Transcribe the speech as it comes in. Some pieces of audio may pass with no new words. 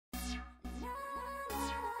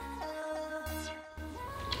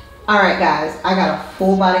All right, guys, I got a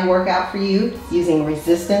full body workout for you using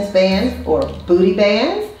resistance bands or booty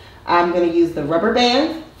bands. I'm gonna use the rubber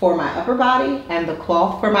band for my upper body and the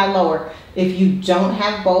cloth for my lower. If you don't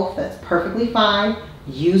have both, that's perfectly fine.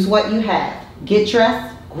 Use what you have. Get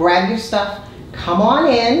dressed, grab your stuff, come on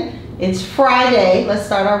in. It's Friday. Let's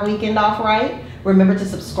start our weekend off right. Remember to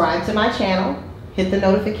subscribe to my channel. Hit the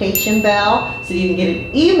notification bell so you can get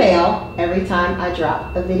an email every time I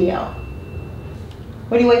drop a video.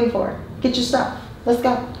 What are you waiting for? Get your stuff. Let's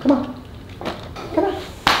go. Come on. Come on.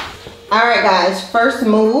 All right, guys. First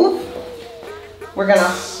move. We're going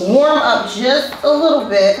to warm up just a little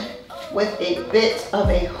bit with a bit of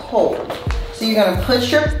a hold. So you're going to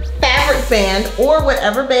put your fabric band or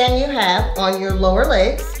whatever band you have on your lower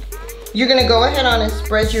legs. You're going to go ahead on and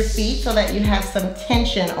spread your feet so that you have some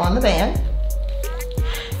tension on the band.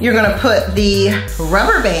 You're going to put the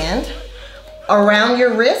rubber band around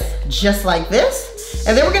your wrist just like this.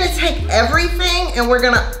 And then we're gonna take everything and we're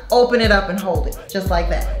gonna open it up and hold it, just like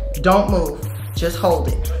that. Don't move, just hold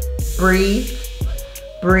it. Breathe,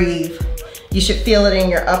 breathe. You should feel it in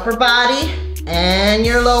your upper body and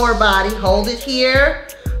your lower body. Hold it here.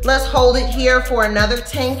 Let's hold it here for another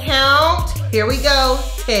 10 count. Here we go,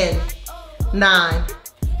 10, 9,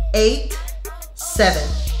 8, 7,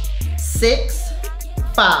 6,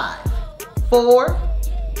 5, 4,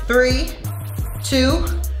 3, 2,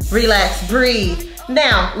 relax, breathe.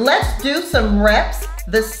 Now, let's do some reps.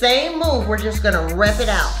 The same move, we're just gonna rep it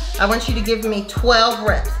out. I want you to give me 12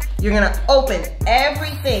 reps. You're gonna open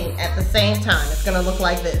everything at the same time. It's gonna look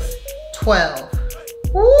like this. 12,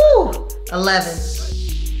 woo, 11,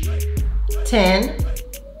 10,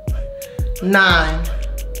 9,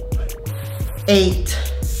 8,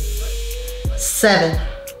 7,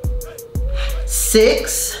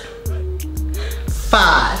 6,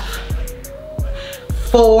 5,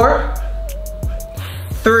 4,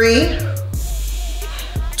 3,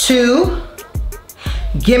 2,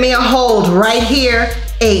 give me a hold right here.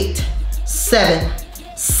 8, 7,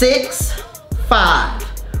 6, 5,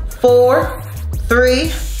 4,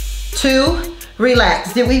 3, 2,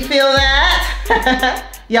 relax. Did we feel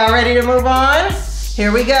that? Y'all ready to move on?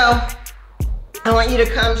 Here we go. I want you to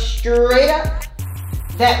come straight up.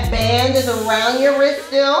 That band is around your wrist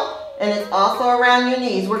still, and it's also around your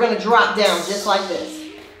knees. We're gonna drop down just like this.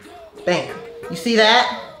 Bam. You see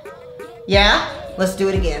that? Yeah? Let's do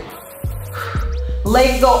it again.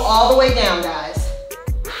 Legs go all the way down, guys.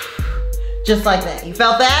 Just like that. You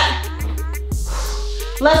felt that?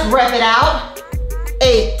 Let's rep it out.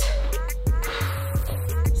 8,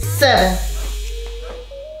 7,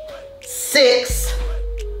 6,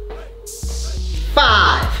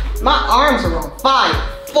 5. My arms are on fire.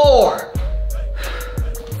 4,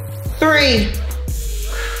 3,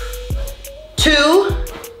 2,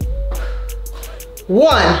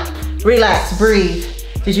 1. Relax, breathe.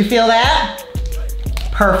 Did you feel that?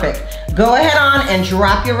 Perfect. Go ahead on and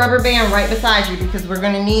drop your rubber band right beside you because we're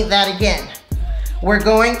gonna need that again. We're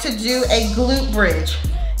going to do a glute bridge.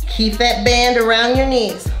 Keep that band around your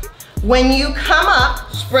knees. When you come up,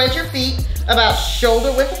 spread your feet about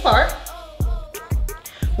shoulder width apart.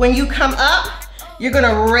 When you come up, you're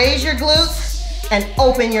gonna raise your glutes and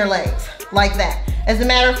open your legs like that. As a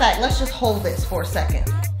matter of fact, let's just hold this for a second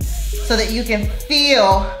so that you can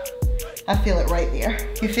feel, I feel it right there.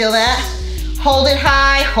 You feel that? Hold it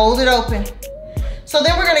high, hold it open. So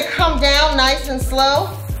then we're gonna come down nice and slow.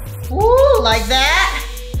 Woo, like that.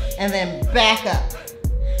 And then back up.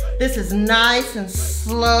 This is nice and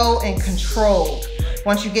slow and controlled.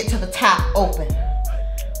 Once you get to the top, open.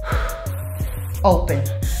 Open.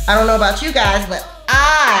 I don't know about you guys, but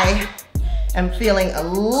I am feeling a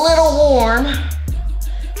little warm.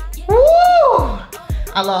 Woo!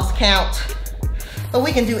 I lost count, but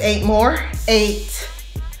we can do 8 more. 8,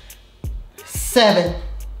 7,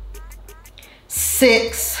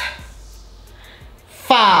 6,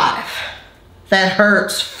 5. That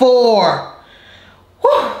hurts. 4,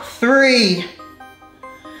 3,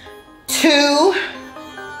 2,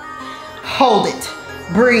 hold it.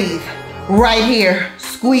 Breathe. Right here.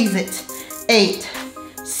 Squeeze it. 8,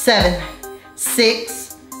 7,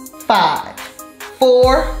 6, 5,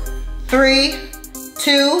 4, 3,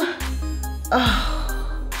 2.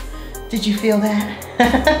 Oh, did you feel that?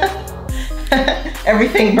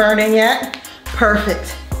 Everything burning yet?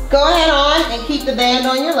 Perfect. Go ahead on and keep the band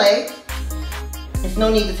on your leg. There's no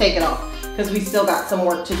need to take it off because we still got some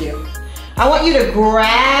work to do. I want you to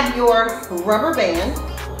grab your rubber band.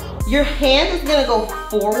 Your hand is gonna go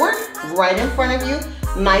forward, right in front of you.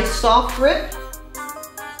 Nice soft grip.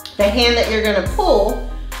 The hand that you're gonna pull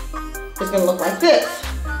is gonna look like this.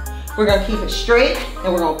 We're gonna keep it straight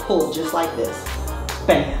and we're gonna pull just like this.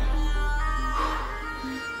 Bam.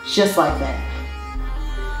 Just like that.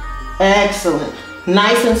 Excellent.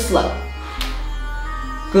 Nice and slow.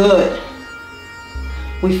 Good.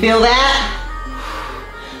 We feel that?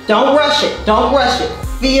 Don't rush it. Don't rush it.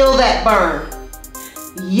 Feel that burn.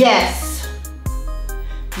 Yes.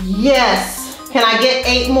 Yes. Can I get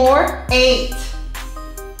 8 more? 8,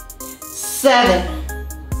 7,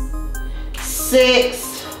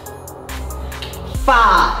 6,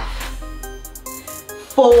 5,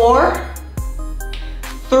 4,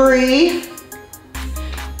 3,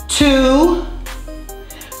 2,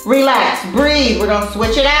 relax, breathe. We're gonna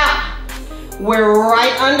switch it out. We're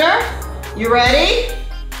right under. You ready?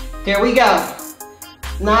 Here we go.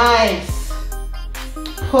 Nice.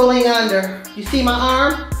 Pulling under. You see my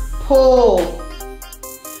arm? Pull.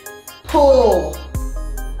 Pull.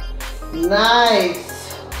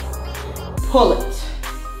 Nice. Pull it.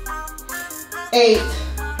 8.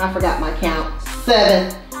 I forgot my count.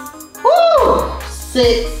 7. Woo!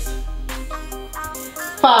 6.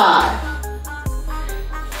 5.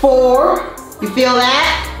 4. You feel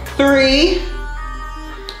that? 3.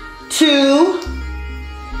 2.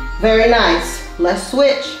 Very nice. Let's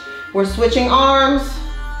switch. We're switching arms.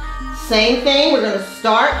 Same thing. We're going to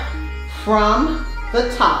start from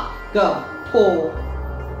the top. Go. Pull.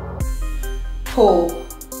 Pull.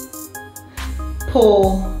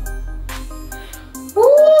 Pull.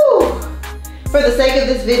 Woo! For the sake of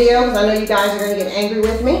this video, because I know you guys are going to get angry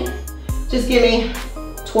with me, just give me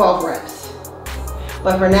 12 reps.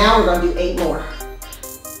 But for now, we're going to do 8 more.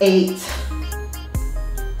 8,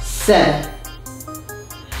 7,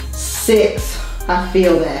 6, I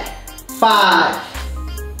feel that. 5,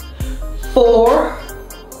 4,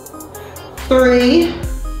 3,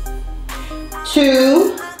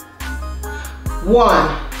 2,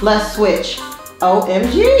 1. Let's switch.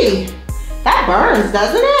 OMG. That burns,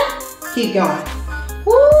 doesn't it? Keep going.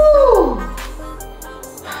 Woo!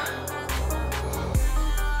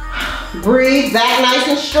 Breathe back nice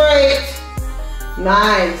and straight.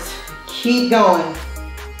 Nice. Keep going.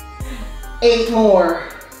 8 more.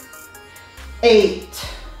 8,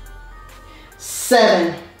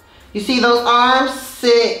 7. You see those arms?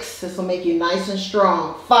 6. This will make you nice and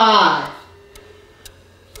strong. 5,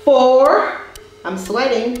 4. I'm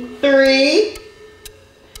sweating. 3,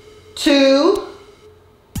 2,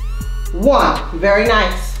 1. Very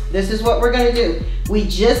nice. This is what we're going to do. We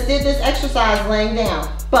just did this exercise laying down,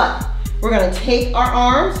 but we're going to take our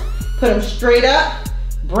arms, put them straight up,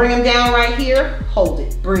 bring them down right here, hold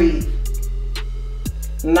it, breathe.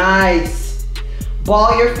 Nice.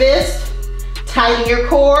 Ball your fist, tighten your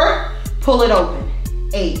core, pull it open.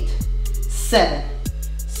 8, 7,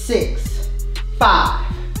 6,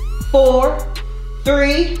 5, 4,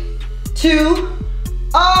 3, 2,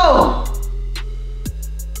 oh!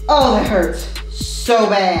 Oh, that hurts so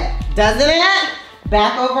bad, doesn't it?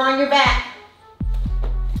 Back over on your back.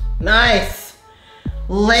 Nice.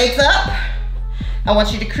 Legs up. I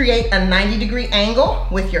want you to create a 90-degree angle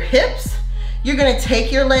with your hips. You're gonna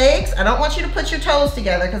take your legs. I don't want you to put your toes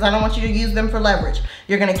together because I don't want you to use them for leverage.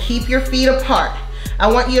 You're gonna keep your feet apart. I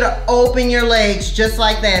want you to open your legs just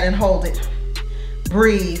like that and hold it.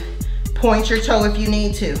 Breathe. Point your toe if you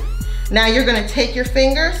need to. Now you're gonna take your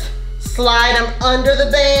fingers, slide them under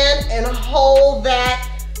the band and hold that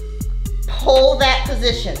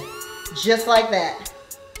position, just like that.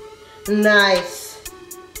 Nice.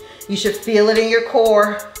 You should feel it in your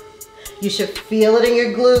core. You should feel it in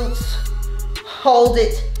your glutes. Hold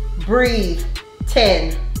it, breathe.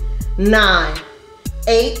 10, 9,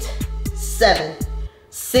 8, 7,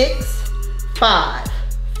 6, 5,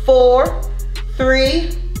 4,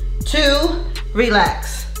 3, 2,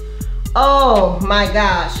 relax. Oh my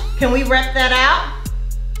gosh. Can we rep that out?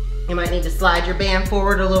 You might need to slide your band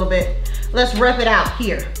forward a little bit. Let's rep it out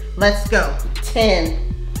here. Let's go. 10,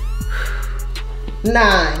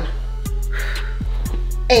 9,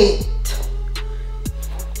 8,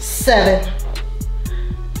 7,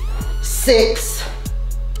 6,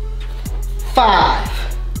 5,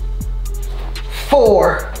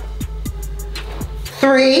 4,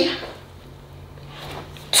 3,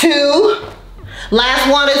 2, last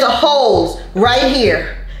one is a hold right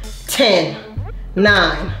here. 10,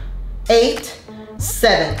 9, 8,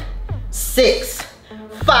 7, 6,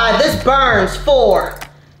 5. This burns. 4,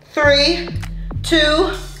 3,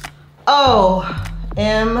 2, OMG.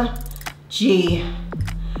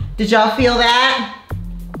 Did y'all feel that?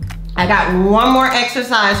 I got one more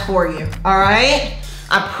exercise for you, all right?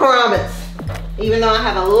 I promise. Even though I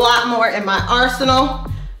have a lot more in my arsenal,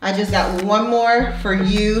 I just got one more for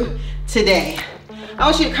you today. I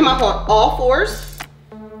want you to come up on all fours.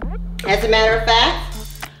 As a matter of fact,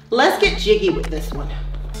 let's get jiggy with this one.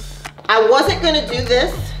 I wasn't gonna do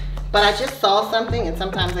this but I just saw something, and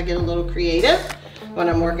sometimes I get a little creative when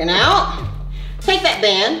I'm working out. Take that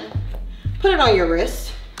band, put it on your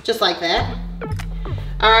wrist, just like that.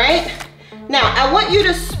 All right, now I want you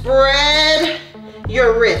to spread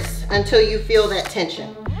your wrist until you feel that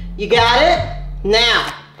tension. You got it?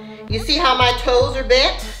 Now, you see how my toes are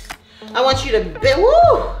bent? I want you to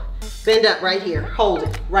bend up right here. Hold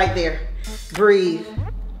it right there. Breathe.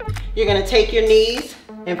 You're gonna take your knees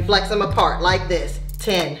and flex them apart like this.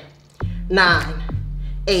 10, 9,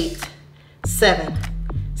 8, 7,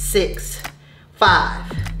 6,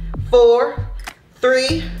 5, 4,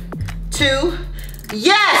 3, 2,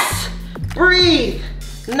 yes! Breathe.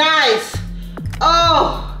 Nice.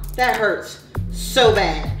 Oh, that hurts so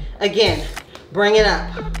bad. Again, bring it up.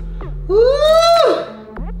 Woo!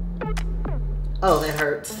 Oh, that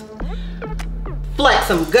hurts. Flex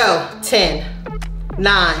them. Go. 10,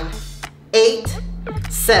 9, 8,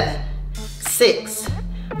 7, 6,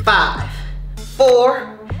 5,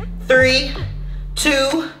 4, 3,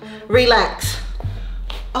 2, relax.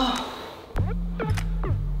 Oh.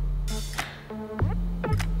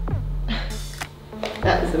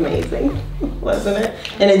 That was amazing, wasn't it?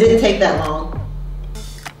 And it didn't take that long.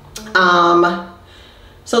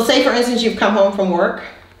 So say for instance you've come home from work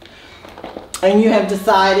and you have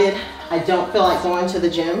decided, I don't feel like going to the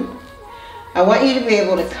gym. I want you to be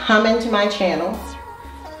able to come to my channel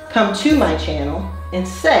and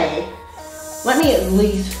say, let me at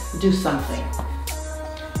least do something.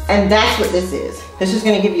 And that's what this is. This is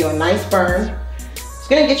gonna give you a nice burn. It's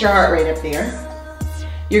gonna get your heart rate up there.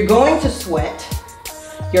 You're going to sweat.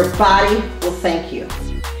 Your body will thank you.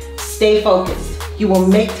 Stay focused. You will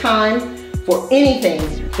make time for anything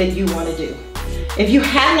that you want to do. If you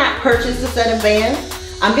have not purchased a set of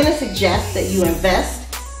bands, I'm going to suggest that you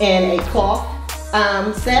invest in a cloth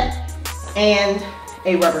set and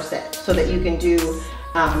a rubber set so that you can do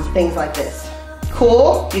things like this.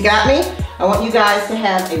 Cool? You got me? I want you guys to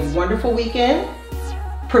have a wonderful weekend.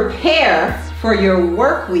 Prepare for your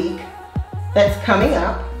work week that's coming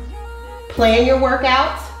up. Plan your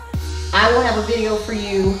workouts. I will have a video for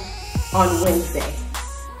you on Wednesday.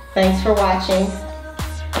 Thanks for watching.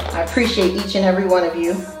 I appreciate each and every one of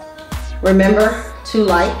you. Remember to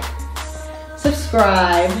like,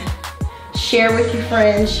 subscribe, share with your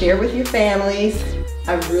friends, share with your families.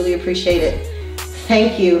 I really appreciate it.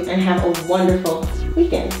 Thank you and have a wonderful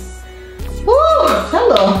weekend. Woo!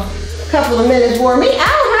 Hello. A couple of minutes wore me out.